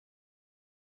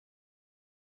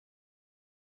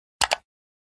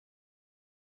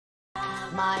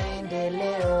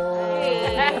maendeleo.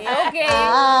 Okay.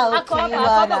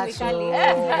 Ukiwa Mikali.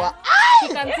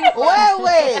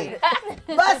 Wewe.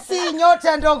 Basi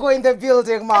Nyota Ndogo in the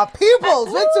building, my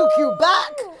peoples. We took you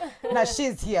back. Now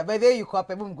she's here. By the way, you ko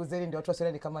hapa, hebu mguzeni ndio watu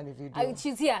wasione kama ni video.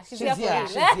 She's here. She's here.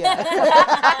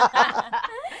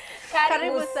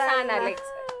 Karibu sana Alex.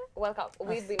 Welcome.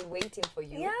 We've been waiting for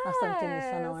you. Yes. Asanteni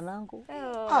sana wanangu.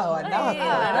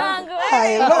 Wanangu.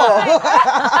 Hello.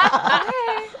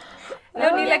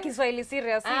 Leo ni ile Kiswahili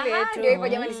serious ile tu. Ndio hivyo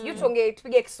jamani, sijui tuongee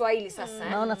tupige Kiswahili sasa.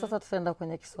 Naona sasa tutaenda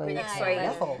kwenye Kiswahili.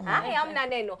 Haya, hamna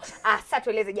neno. Sasa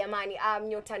tueleze jamani,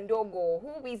 Nyota Ndogo.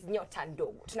 Who is Nyota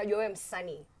Ndogo? Tunajua wewe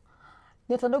msanii.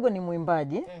 Nyota Ndogo ni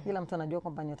muimbaji. Kila mtu anajua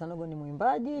kwamba Nyota Ndogo ni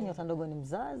muimbaji, Nyota Ndogo ni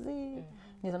mzazi,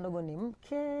 Nyota Ndogo ni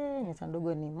mke, Nyota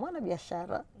Ndogo ni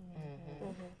mwanabiashara.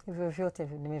 Hivyo vyote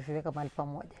nimeviweka mahali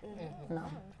pamoja.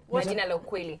 Naam. Jina la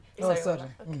ukweli. Sorry.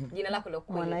 Jina lako la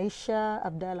ukweli. Mwanaisha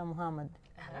Abdalla Muhammad.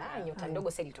 Nyota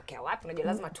Ndogo sasa ilitokea wapi? Unajua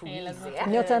lazima tuulize.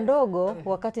 Nyota Ndogo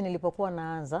wakati nilipokuwa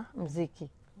naanza muziki.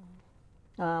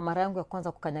 Mara yangu ya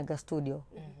kwanza kukanyaga studio.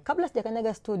 Kabla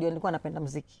sijakanyaga studio nilikuwa napenda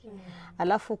muziki.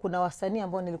 Alafu kuna wasanii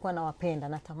ambao nilikuwa nawapenda,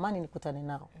 natamani nikutane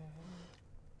nao.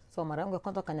 So mara yangu ya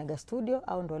kwanza kukanyaga studio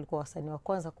au ndio walikuwa wasanii wa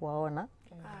kwanza kuwaona.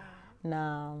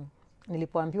 Na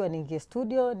nilipoambiwa niingie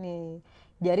studio ni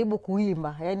jaribu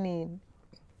kuimba, yani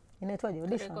inaitwaje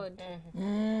audition?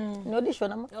 Ni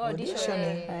audition ama? Audition.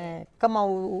 Kama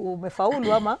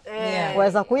umefaulu ama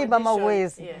waweza kuimba ama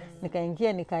uwezi.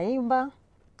 Nikaingia nikaimba.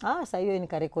 Sasa hiyo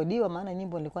nikarekodiwa maana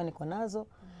nyimbo nilikuwa niko nazo.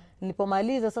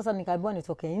 Nilipomaliza sasa nikaambiwa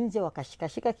nitoke nje,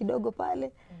 wakashikashika kidogo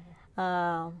pale.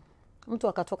 Mtu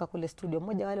akatoka kule studio,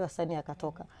 mmoja wale wasanii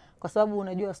akatoka. Kwa sababu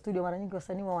unajua studio mara nyingi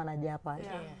wasanii wanajaa pale.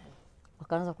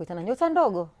 Wakaanza kuitana Nyota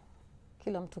Ndogo.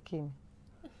 Kila mtu kimya.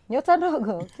 Nyota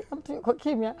Ndogo, kila mtu yuko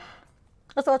kimya.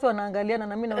 Sasa watu wanaangaliana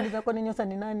na mimi nauliza kwani Nyota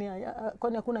ni nani?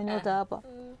 Kwani hakuna Nyota hapa?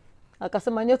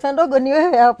 Akasema Nyota Ndogo ni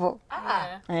wewe hapo.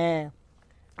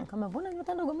 Kama mbona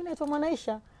Nyota Ndogo, mimi naitwa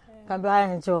Mwanaisha. Kaambia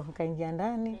haya njoo, kaingia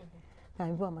ndani.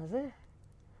 Kaambiwa mazee.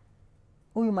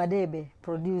 Huyu Madebe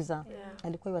producer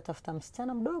alikuwa yatafuta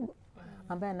msichana mdogo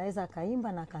ambaye anaweza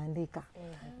akaimba na akaandika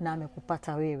na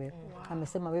amekupata wewe.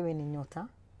 Amesema wewe ni Nyota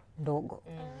Ndogo.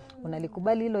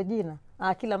 Unalikubali hilo jina?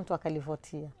 Kila mtu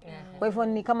akalivotia. Kwa hivyo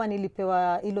ni kama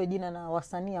nilipewa hilo jina na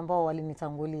wasanii ambao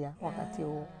walinitangulia wakati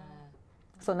huo.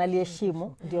 So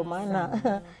naliheshimu, ndio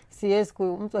maana siwezi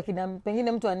mtu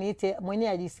pengine mtu aniite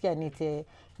mwenyewe ajisikia aniite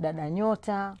dada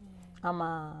Nyota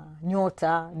ama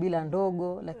Nyota bila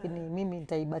Ndogo, lakini mimi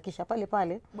nitaibakisha pale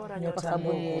pale kwa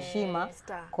sababu ni heshima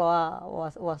kwa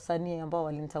wasanii ambao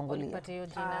walinitangulia. Nipate hiyo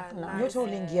jina. Nyota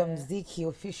uliingia muziki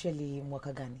officially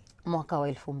mwaka gani? Mwaka wa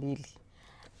 2000.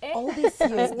 All these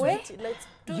years,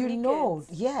 you know,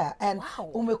 and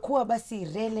umekuwa basi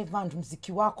relevant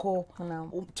muziki wako.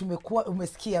 Tumekuwa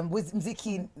umesikia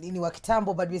muziki ni wa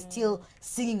kitambo, but we're still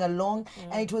singing along,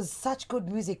 and it was such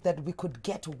good music that we could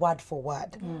get word for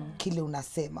word kile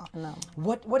unasema.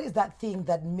 What is that thing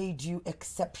that made you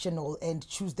exceptional and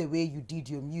choose the way you did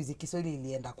your music? Kiswahili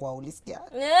ilienda kwa ulisikia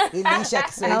iliisha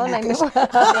Kiswahili.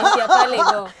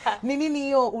 Ni nini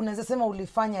hiyo unaweza sema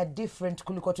ulifanya different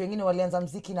kuliko watu wengine walianza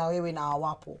muziki na wewe na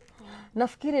hawapo?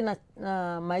 Nafikiri na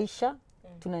maisha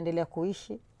tunaendelea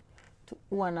kuishi.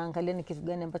 Huwa naangalia ni kitu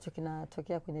gani ambacho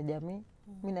kinatokea kwenye jamii.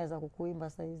 Mimi naweza kukuimba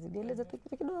sasa hizi. Nieleze tu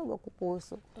kitu kidogo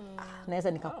kukuhusu.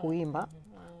 Naweza nikakuimba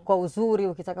kwa uzuri,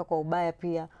 ukitaka kwa ubaya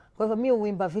pia. Kwa hivyo mimi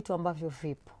huimba vitu ambavyo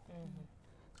vipo.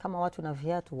 Kama watu na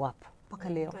viatu wapo mpaka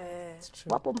leo.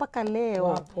 Wapo mpaka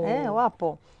leo.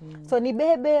 Wapo. So ni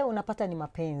bebe unapata ni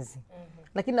mapenzi.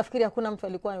 Lakini nafikiri hakuna mtu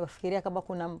alikuwa anafikiria kama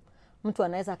kuna mtu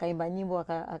anaweza akaimba nyimbo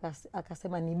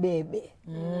akasema ni bebe.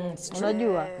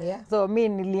 Unajua? So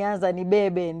mimi nilianza ni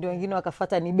bebe, ndio wengine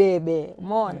wakafuata ni bebe.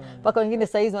 Umeona? Mpaka wengine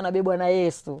saizi wanabebwa na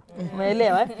Yesu.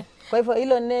 Umeelewa? Kwa hivyo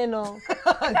hilo neno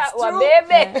wa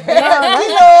bebe.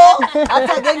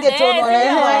 Hata genge tono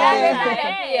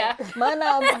pia. Maana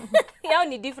yao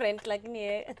ni different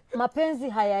lakini mapenzi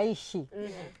hayaishi.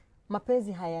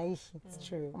 Mapenzi hayaishi.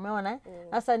 Umeona?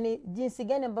 Sasa ni jinsi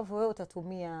gani ambavyo wewe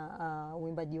utatumia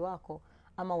uimbaji wako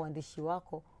ama uandishi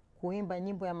wako kuimba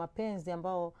nyimbo ya mapenzi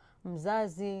ambao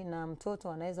mzazi na mtoto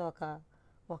wanaweza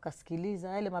wakasikiliza.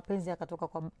 Yale mapenzi yakatoka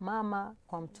kwa mama,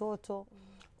 kwa mtoto,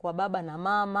 kwa baba na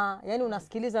mama. Yaani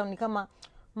unasikiliza ni kama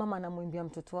mama anamuimbia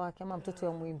mtoto wake ama mtoto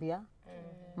yamuimbia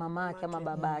mamake ama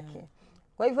babake.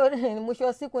 Kwa hivyo mwisho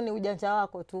wa siku ni ujanja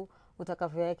wako tu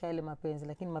utakavyoweka yale mapenzi,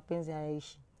 lakini mapenzi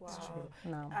hayaishi.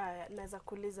 Naweza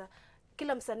kuuliza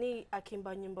kila msanii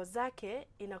akimba nyimbo zake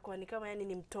inakuwa ni kama yani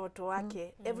ni mtoto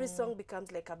wake. Every song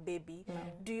becomes like a baby.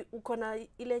 Uko na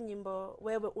ile nyimbo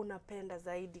wewe unapenda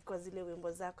zaidi kwa zile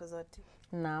wimbo zako zote?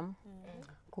 Naam.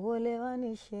 Kuolewa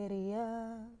ni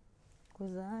sheria,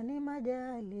 kuzaa ni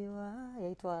majaliwa,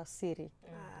 yaitwa Siri.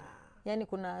 Yani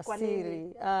kuna kwa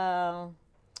Siri.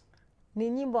 Ni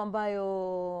nyimbo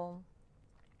ambayo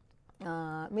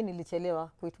mimi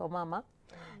nilichelewa kuitwa mama.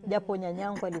 Japo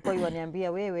nyanyangu alikuwa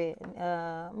yaniambia wewe,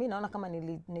 mimi naona kama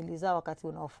nilizaa wakati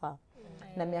unaofaa.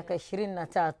 Na miaka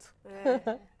 23.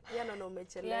 Yana na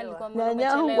umechelewa.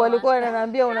 Nyanyangu alikuwa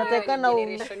ananiambia unatakana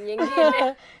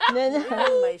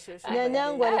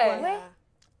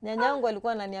Nyanyangu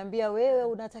alikuwa ananiambia wewe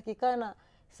unatakikana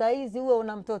saizi uwe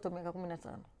una mtoto miaka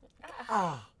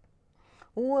 15.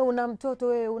 Uwe una mtoto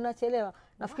wewe unachelewa.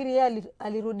 Nafikiri yeye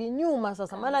alirudi nyuma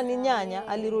sasa. Maana ni nyanya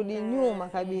alirudi nyuma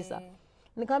kabisa.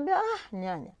 Nikamwambia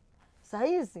nyanya.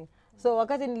 Saizi. So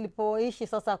wakati nilipoishi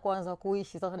sasa kuanza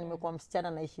kuishi sasa nimekuwa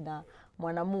msichana naishi na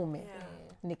mwanamume.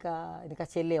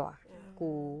 Nikachelewa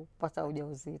kupata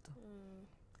ujauzito.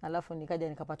 Alafu nikaja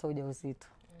nikapata ujauzito.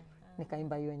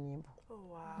 Nikaimba hiyo nyimbo.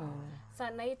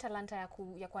 Sana hii talanta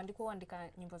ya kuandika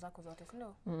nyimbo zako zote, si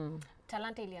ndio?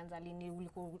 Talanta ilianza lini?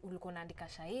 Ulikuwa unaandika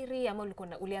shairi ama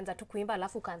ulianza tu kuimba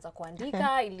alafu ukaanza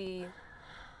kuandika ili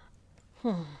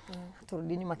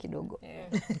turudi nyuma kidogo.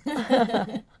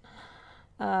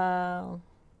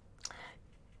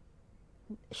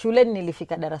 Shuleni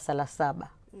nilifika darasa la 7.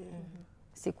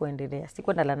 Sikuendelea,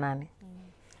 sikwenda la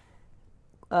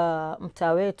 8.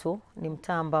 Mtaa wetu ni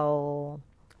mtaa ambao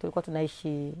tulikuwa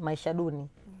tunaishi maisha duni.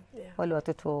 Wale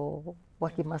watoto wa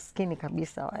kimaskini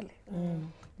kabisa wale.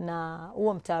 Na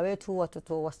huo mtaa wetu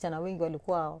watoto wasichana wengi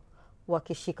walikuwa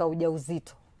wakishika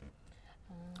ujauzito.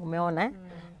 Umeona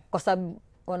Kwa sababu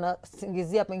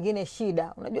wanasingizia pengine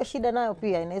shida. Unajua shida nayo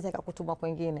pia inaweza ikakutuma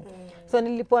kwingine. So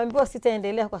nilipoambiwa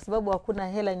sitaendelea kwa sababu hakuna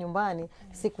hela nyumbani,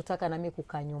 sikutaka na mimi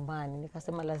kukaa nyumbani.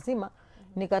 Nikasema lazima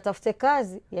nikatafute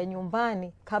kazi ya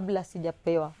nyumbani kabla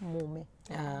sijapewa mume.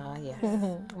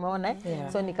 Umeona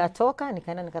So nikatoka,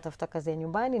 nikaenda nikatafuta kazi ya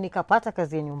nyumbani, nikapata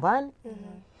kazi ya nyumbani.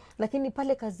 Lakini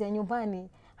pale kazi ya nyumbani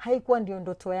haikuwa ndio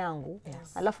ndoto yangu.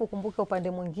 Alafu kumbuka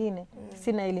upande mwingine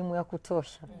sina elimu ya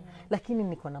kutosha. Lakini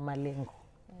niko na malengo.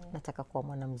 Nataka kuwa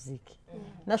mwanamuziki.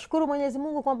 Nashukuru Mwenyezi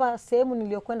Mungu kwamba sehemu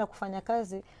niliyokwenda kufanya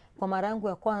kazi kwa mara yangu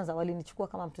ya kwanza walinichukua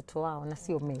kama mtoto wao na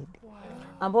sio maid.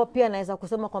 Ambao pia naweza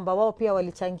kusema kwamba wao pia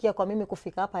walichangia kwa mimi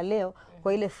kufika hapa leo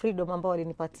kwa ile freedom ambao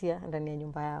walinipatia ndani ya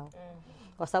nyumba yao.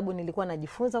 Kwa sababu nilikuwa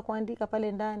najifunza kuandika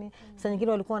pale ndani. Saa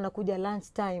nyingine walikuwa wanakuja lunch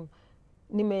time.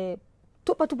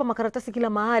 Tupa makaratasi kila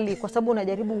mahali kwa sababu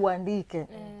unajaribu uandike.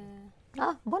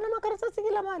 Mbona makaratasi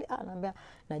kila mahali? Naambia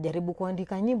najaribu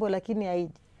kuandika nyimbo lakini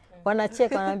haiji.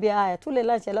 Wanacheka wanaambia haya tule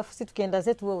lunch alafu sisi tukienda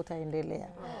zetu wewe utaendelea.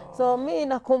 So mimi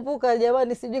nakumbuka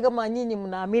jamani, sijui kama nyinyi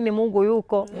mnaamini Mungu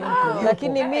yuko.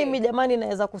 Lakini mimi jamani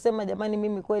naweza kusema jamani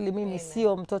mimi kweli mimi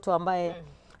sio mtoto ambaye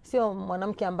sio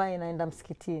mwanamke ambaye naenda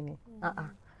msikitini.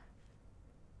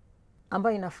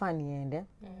 Ambaye inafaa niende.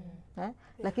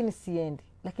 Lakini siendi.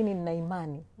 Lakini nina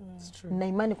imani. Nina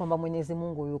imani kwamba Mwenyezi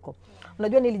Mungu yuko.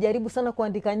 Unajua nilijaribu sana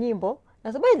kuandika nyimbo.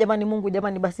 Nasema jamani Mungu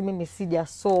jamani basi mimi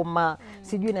sijasoma.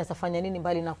 Sijui naweza fanya nini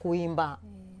mbali na kuimba.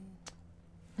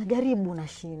 Najaribu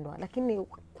nashindwa. Lakini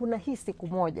kuna hii siku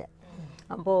moja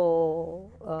ambao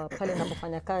pale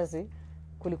ninapofanya kazi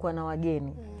kulikuwa na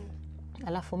wageni.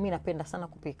 Alafu mimi napenda sana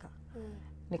kupika.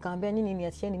 Nikamwambia nyinyi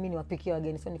niacheni mimi niwapikie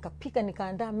wageni. So nikapika,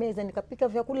 nikaandaa meza, nikapika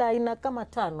vyakula aina kama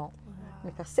 5.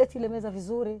 Nikaseti ile meza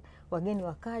vizuri, wageni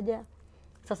wakaja.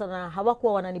 Sasa na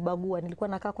hawakuwa wananibagua, nilikuwa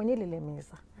nakaa kwenye ile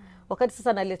meza. Wakati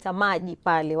sasa naleta maji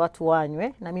pale watu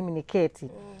wanywe na mimi niketi.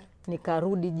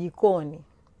 Nikarudi jikoni.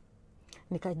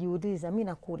 Nikajiuliza mimi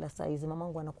nakula saa hizi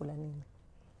mamangu anakula nini?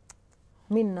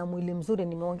 Mimi nina mwili mzuri,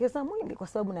 nimeongeza mwili kwa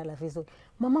sababu nala vizuri.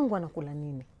 Mamangu anakula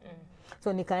nini?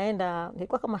 So nikaenda,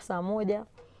 ilikuwa kama saa 1.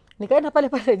 Nikaenda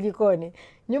pale jikoni.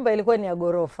 Nyumba ilikuwa ni ya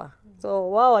ghorofa.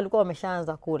 So wao walikuwa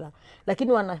wameshaanza kula.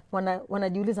 Lakini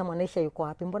wanajiuliza Mwanaisha yuko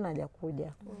wapi? Mbona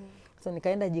hajakuja? So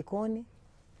nikaenda jikoni.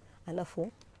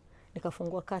 Alafu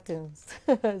nikafungua curtains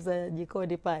za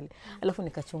jikoni pale. Alafu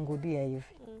nikachungulia hivi.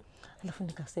 Alafu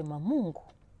nikasema Mungu.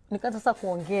 Nikaanza sasa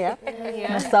kuongea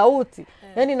na sauti.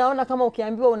 Yaani naona kama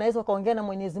ukiambiwa unaweza kaongea na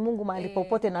Mwenyezi Mungu mahali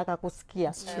popote na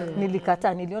akakusikia.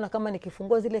 Nilikataa, niliona kama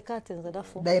nikifungua zile curtains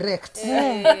alafu direct.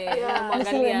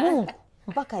 Niseme Mungu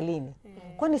mpaka lini?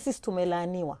 Kwani sisi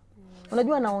tumelaaniwa?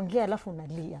 Unajua naongea alafu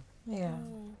unalia.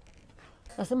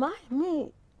 Nasema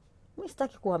mimi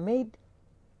sitaki kuwa maid.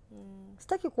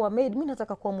 Sitaki kuwa maid, mimi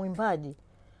nataka kuwa mwimbaji.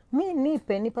 Mimi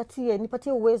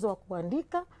nipatie uwezo wa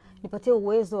kuandika, nipatie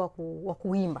uwezo wa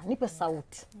kuimba, nipe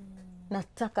sauti.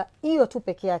 nataka hiyo tu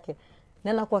peke yake,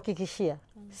 na nakuhakikishia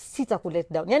sita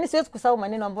kulet down. Yani siwezi kusahau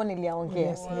maneno ambayo niliyaongea.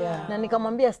 Yes, yeah. Na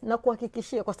nikamwambia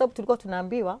nakuhakikishia, kwa sababu tulikuwa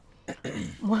tunaambiwa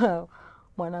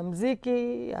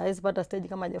mwanamuziki hawezi pata stage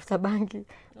kama hajafuta bangi,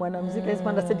 mwanamuziki hawezi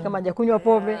pata stage kama hajakunywa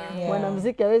pombe,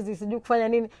 mwanamuziki hawezi sijui kufanya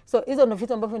nini. So hizo ndio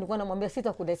vitu ambavyo nilikuwa namwambia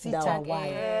sita kulet down.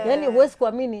 Yani huwezi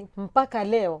kuamini mpaka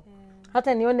leo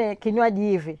hata nione kinywaji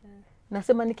hivi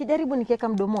nasema nikijaribu nikiweka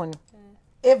mdomoni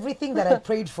everything that I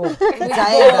prayed for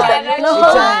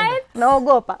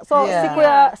naogopa. So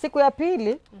siku ya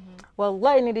pili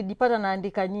wallahi nilijipata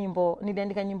niliandika nyimbo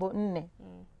 4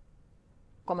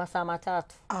 kwa masaa 3.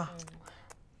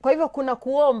 Kwa hivyo kuna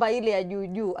kuomba ile ya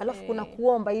juu alafu kuna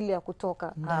kuomba ile ya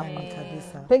kutoka ndani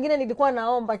kabisa. Pengine nilikuwa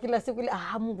naomba kila siku ile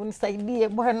Mungu nisaidie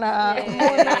Bwana.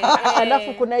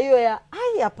 Alafu kuna hiyo ya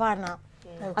hapana.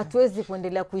 Hatuwezi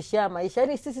kuendelea kuishi maisha.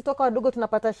 Yaani sisi toka wadogo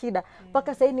tunapata shida.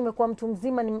 Mpaka sasa nimekuwa mtu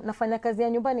mzima nafanya kazi ya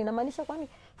nyumbani, inamaanisha kwani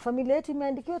familia yetu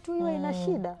imeandikiwa tu iwe ina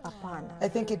shida? Hapana. I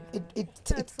think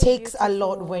it takes a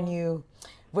lot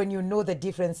when you know the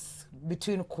difference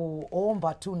between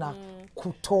kuomba tu na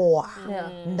kutoa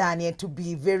ndani, and to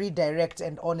be very direct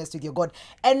and honest with your God,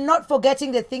 and not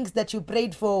forgetting the things that you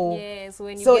prayed for. Yes,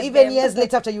 when you so get even them. years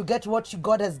later after you get what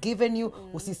God has given you,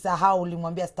 usisahau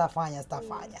ulimwambia stafanya.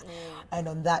 And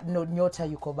on that note, Nyota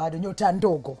yuko bado, Nyota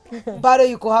Ndogo bado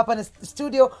yuko hapa in the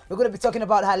studio. We're going to be talking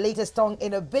about her latest song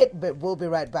in a bit, but we'll be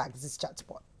right back. This is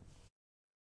Chatspot.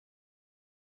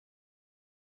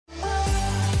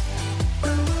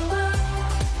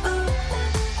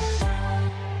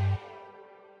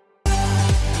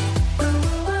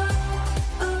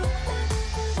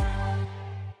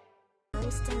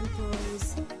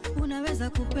 Unaweza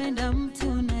kupenda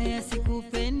mtu na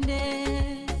asikupende,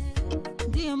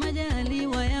 ndio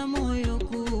majaliwa ya moyo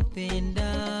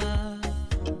kupenda.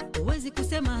 Huwezi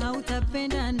kusema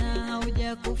hautapenda na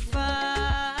haujakufa.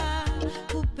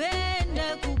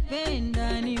 Kupenda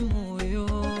ni moyo.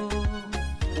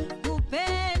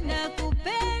 Kupenda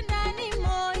ni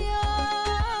moyo.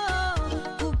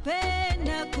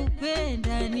 Kupenda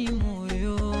ni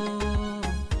moyo.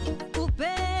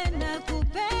 Kupenda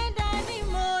ni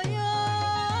moyo.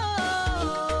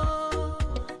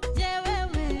 Je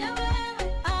wewe,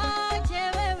 je wewe, je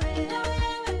wewe,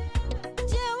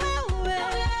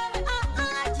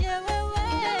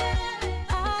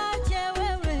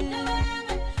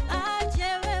 je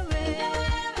wewe,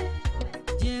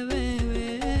 je wewe.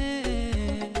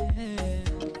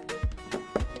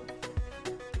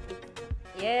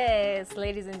 Yes,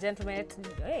 ladies and gentlemen.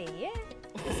 Hey, yeah.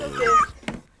 It's okay.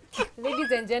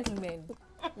 Ladies and gentlemen,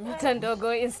 Nyota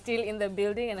Ndogo is still in the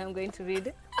building, and I'm going to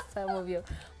read some of you.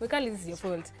 Mikali, this is your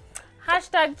fault.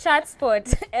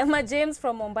 #Chatspot. Emma James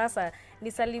from Mombasa.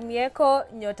 Nisalimieko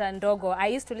Nyota Ndogo. I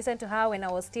used to listen to her when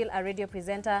I was still a radio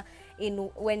presenter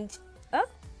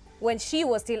when she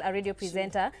was still a radio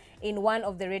presenter in one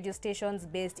of the radio stations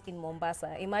based in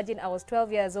Mombasa. Imagine I was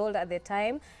 12 years old at the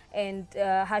time, and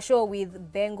her show with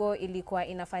Bengo ilikuwa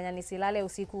inafanya nisilale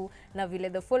usiku, na vile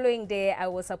the following day I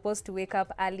was supposed to wake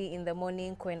up early in the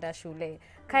morning kwenda shule.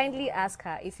 Kindly ask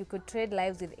her if you could trade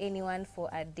lives with anyone for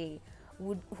a day,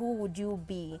 who would you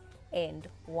be and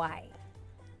why?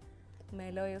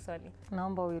 Umeelewa hiyo swali?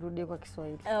 Naomba uirudie kwa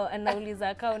Kiswahili.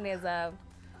 Anauliza kama unaweza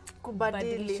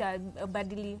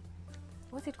kubadili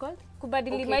what's it called?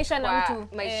 Kubadili maisha na mtu.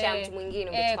 Maisha ya mtu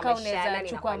mwingine, ungechukua maisha ya nani na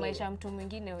chukua maisha ya mtu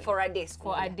mwingine for a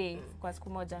day. Kwa siku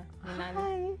moja. Ni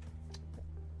nani?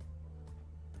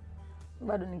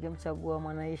 Bado ningemchagua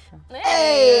Mwanaisha.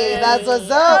 Hey, that's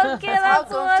what's up. Okay,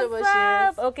 that's what's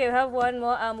up. Okay, we have one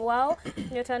more. Wow,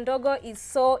 Nyota Ndogo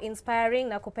is so inspiring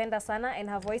na kupenda sana, and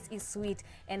her voice is sweet,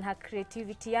 and her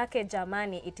creativity yake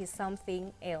jamani, it is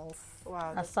something else.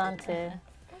 Wow. Asante.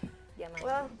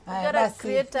 Well, we gotta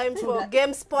create time for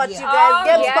Gamespot, you guys. Oh,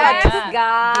 Gamespot. yes,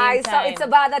 guys. So Game it's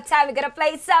about that time. We're gonna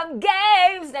play some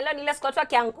games. Na leo ni let's go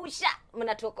tukiangusha.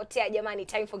 Mnatuokotea jamani,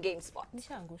 time for Gamespot.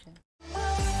 Nishaangusha.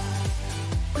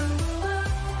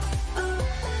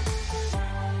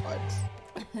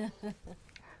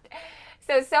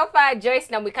 So far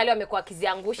Joyce na Mwikali wamekuwa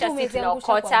wakiziangusha, sisi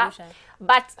tunaokota.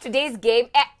 But today's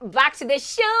game, back to the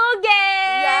shoe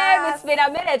game. Yes. It's been a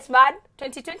minute, man.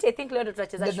 2020, I think leo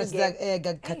tutacheza shoe game.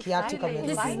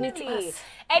 This is new to us.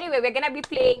 Anyway, we're gonna be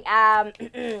playing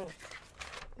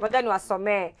wadani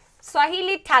wasome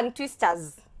Swahili tongue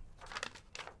twisters.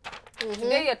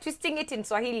 Today you're twisting it in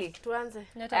Swahili. Tuanze.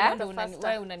 Nyota Ndogo,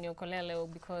 wewe unaniokolea leo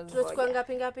because Tunachukua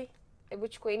ngapi? Hebu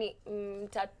chukueni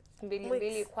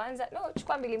mbili kwanza. No,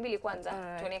 chukua mbili kwanza.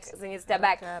 Tuone zenye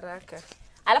zitabaki. Haraka.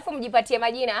 Alafu mjipatie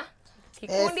majina.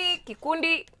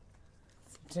 Kikundi.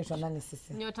 Tunaitwa nani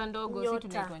sisi? Nyota Ndogo, sisi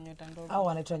tunaitwa Nyota Ndogo. Au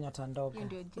wanaitwa Nyota Ndogo.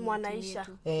 Mwanaisha.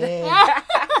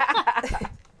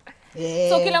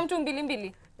 So kila mtu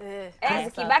mbili.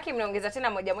 Kibaki mnaongeza tena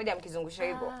moja mkizungusha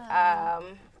hivyo.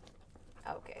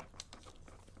 Okay.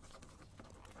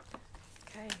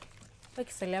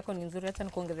 Kiswahili yako ni nzuri, acha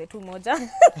nikuongeze tu moja.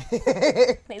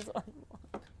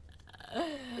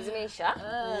 Zimeisha?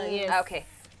 Yes. Okay.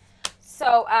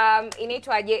 So,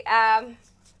 inaitwaje?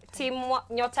 Team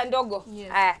Nyota Ndogo.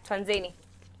 Tuanzeni.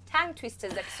 Tongue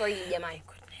twisters za Kiswahili jamani.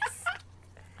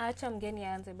 Acha mgeni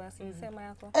aanze basi, sema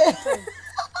yako.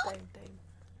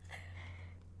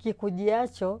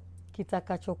 Kikujiacho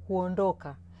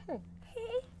kitakachokuondoka.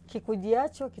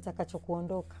 Kikujiacho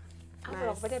kitakachokuondoka. Hapo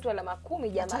nakupatia tu alama 10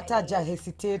 jamani. Hata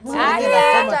hesitate.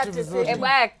 Nasema tu vizuri.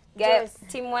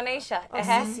 Team Mwanaisha.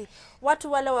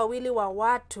 Watu wale wawili wa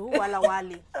watu wala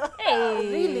wali.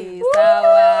 Really?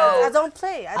 Sawa. I don't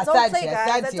play guys.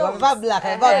 Asante. Wavaa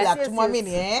black.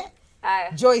 Tumwamini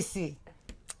Joyce.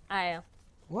 Aya.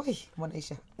 Woi,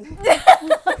 Mwanaisha.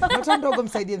 Nyota Ndogo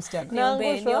msaidie msichana.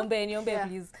 Niombe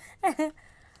please.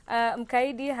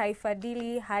 Mkaidi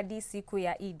haifadhili hadi siku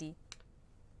ya Idi.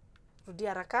 Rudia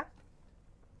haraka.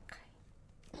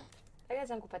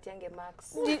 Acha nikupatiange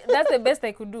max. That's the best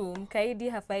I could do. Mkaidi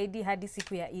hafaidi hadi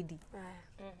siku ya Idi.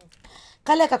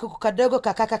 Kale kakuku kadogo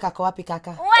kakaka kako wapi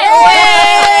kaka?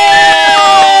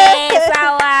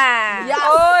 Sawa.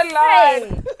 Oh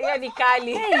Lord. Hiyo ni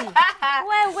kali.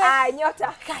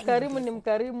 Nyota. Karimu ni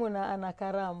mkarimu na ana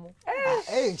karamu.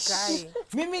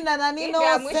 Mimi na Nanino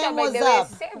same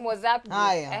WhatsApp.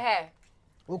 Haya.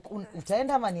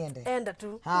 Utaenda ama niende? Enda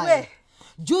tu. Haya.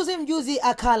 Juzi mjuzi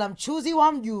akala mchuzi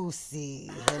wa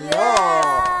mjusi. Hello.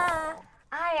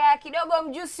 Haya, kidogo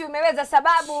mjusi umeweza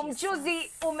sababu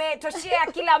mchuzi umetoshea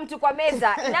kila mtu kwa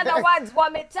meza. In other words,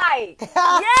 wametai.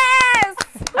 Yes!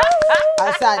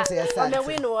 Asante.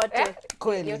 Wamewin wote.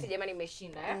 Kweli. Yote jamani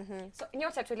imeshinda. So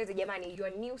Nyota, tueleze jamani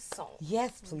your new song.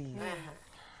 Yes please.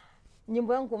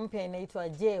 Nyimbo yangu mpya inaitwa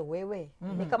Je Wewe.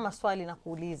 Ni kama swali na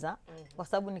kuuliza kwa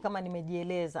sababu ni kama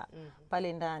nimejieleza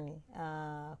pale ndani.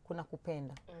 Kuna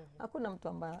kupenda. Hakuna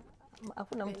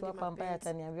mtu hapa ambaye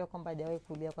ataniambia kwamba hajawahi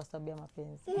kulia kwa sababu ya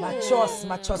mapenzi.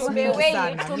 Machozi mengi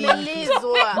sana.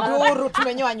 Tumelizwa. Nduru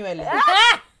tumenyoa nywele.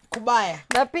 Kubaya.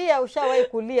 Na pia ushawahi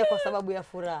kulia kwa sababu ya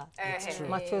furaha.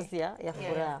 Machozi ya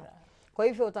furaha. Kwa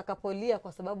hivyo utakapolia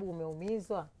kwa sababu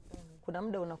umeumizwa, kuna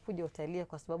muda unakuja utalia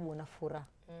kwa sababu una furaha.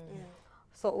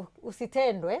 So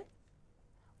usitendwe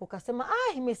ukasema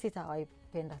mimi sitawahi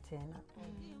penda tena.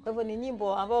 Kwa hivyo ni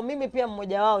nyimbo ambao mimi pia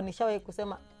mmoja wao nishawahi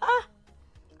kusema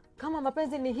kama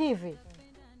mapenzi ni hivi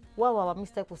mimi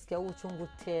sitaki kusikia uchungu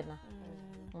tena.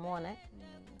 Umeona?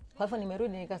 Kwa hivyo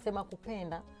nimerudi nikasema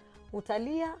kupenda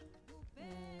utalia,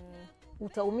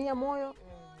 utaumia moyo,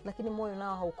 lakini moyo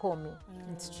nao haukomi.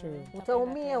 It's true.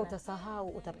 Utaumia, utasahau,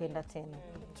 utapenda tena.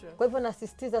 Kwa hivyo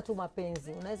nasisitiza tu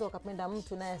mapenzi. Unaweza ukapenda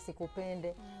mtu naye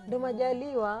asikupende. Ndio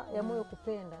majaliwa ya moyo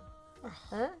kupenda.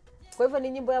 Kwa hivyo ni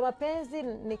nyimbo ya mapenzi,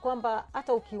 ni kwamba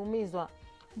hata ukiumizwa,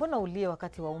 mbona ulie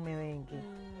wakati waume wengi?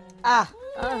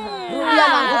 Rudia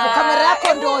na nguvu, kamera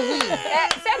yako ndio hii.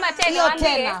 Sema tena,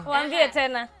 Waambie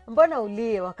tena. Mbona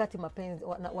ulie wakati mapenzi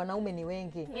wanaume ni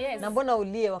wengi? Na mbona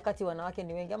ulie wakati wanawake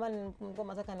ni wengi? Ama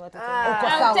ngoma zaka ni watoto.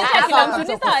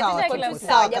 Uko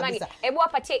sawa. Jamani, hebu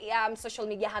wapatie social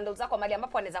media handles zako mahali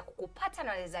ambapo wanaweza kukupata na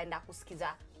wanaweza enda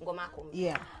kusikiza ngoma yako.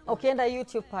 Ukienda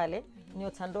YouTube pale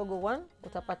Nyota Ndogo 1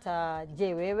 utapata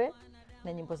Je Wewe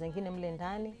na nyimbo zingine mle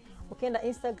ndani. Ukienda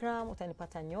Instagram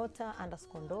utanipata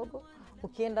Nyota_Ndogo.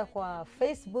 Ukienda kwa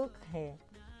Facebook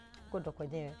kondo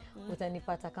kwenyewe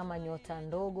utanipata kama Nyota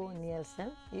Ndogo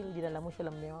Nielsen, hilo jina la mwisho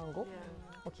la mume wangu.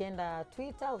 Ukienda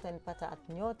Twitter utanipata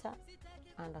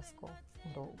 @Nyota_Ndogo.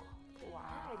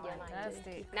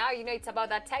 Now you know it's about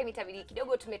that time. Itabidi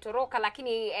kidogo tumetoroka,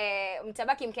 lakini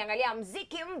mtabaki mkiangalia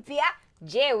mziki mpya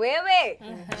Je Wewe.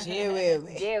 Je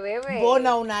Wewe.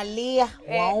 Mbona unalia?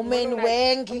 Waume ni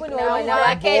wengi. Mbona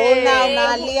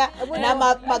unalia? Na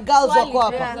magirls wako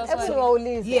hapa. Hebu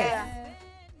waulize.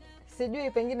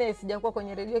 Sijui pengine sijakuwa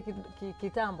kwenye redio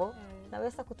kitambo.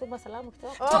 Naweza kutuma salamu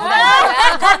kidogo.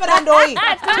 Kamera ndio hii.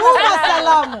 Tuma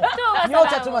salamu.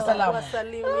 Nyota tuma salamu.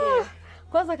 Wasalimie.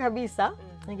 Kwanza kabisa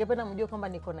ningependa mjue kwamba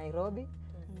niko Nairobi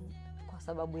kwa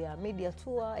sababu ya media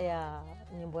tour ya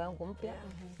nyimbo yangu mpya.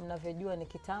 Mnavyojua ni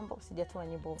kitambo sijatoa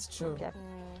nyimbo mpya.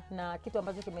 Na kitu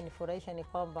ambacho kimenifurahisha ni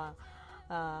kwamba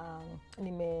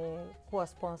nimekuwa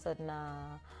sponsored na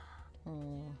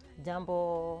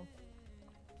Jambo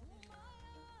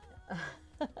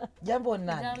Jambo.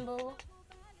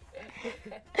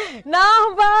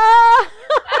 Namba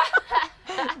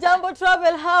Jambo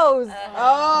Travel House.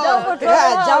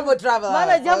 Jambo Travel House.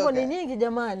 Maana jambo ni nyingi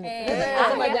jamani.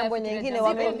 Nasema jambo nyingine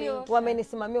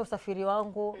wamenisimamia usafiri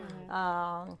wangu.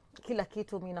 Kila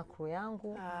kitu mimi na crew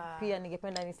yangu. Pia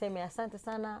ningependa niseme asante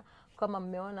sana. Kama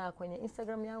mmeona kwenye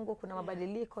Instagram yangu kuna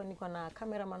mabadiliko, niko na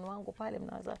cameraman wangu pale,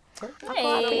 mnaweza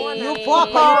yupo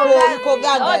hapa, yuko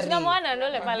gangari. Tunamwona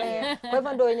nole pale. Kwa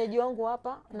hivyo ndio wenyeji wangu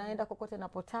hapa, naenda kokote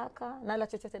napotaka, nala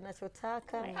chochote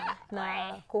ninachotaka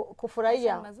na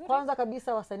kufurahia. Kwanza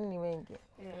kabisa wasanii ni wengi.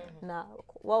 Na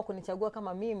wao kunichagua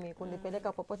kama mimi,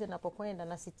 kunipeleka popote ninapokwenda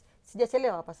na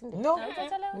sijachelewa hapa, si ndio?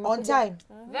 No. On time.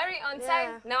 Very on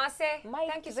time. Na wase,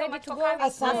 thank you so much for coming.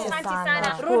 Asante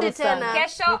sana. Rudi tena.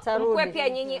 Kesho mkwe pia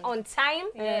nyinyi on time.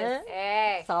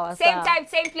 Sawa. Same time,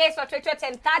 same place, watu wetu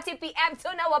 10:30 p.m.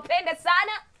 Tunawapenda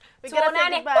sana. We gotta say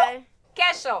Tuonane goodbye.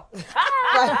 kesho. Bye.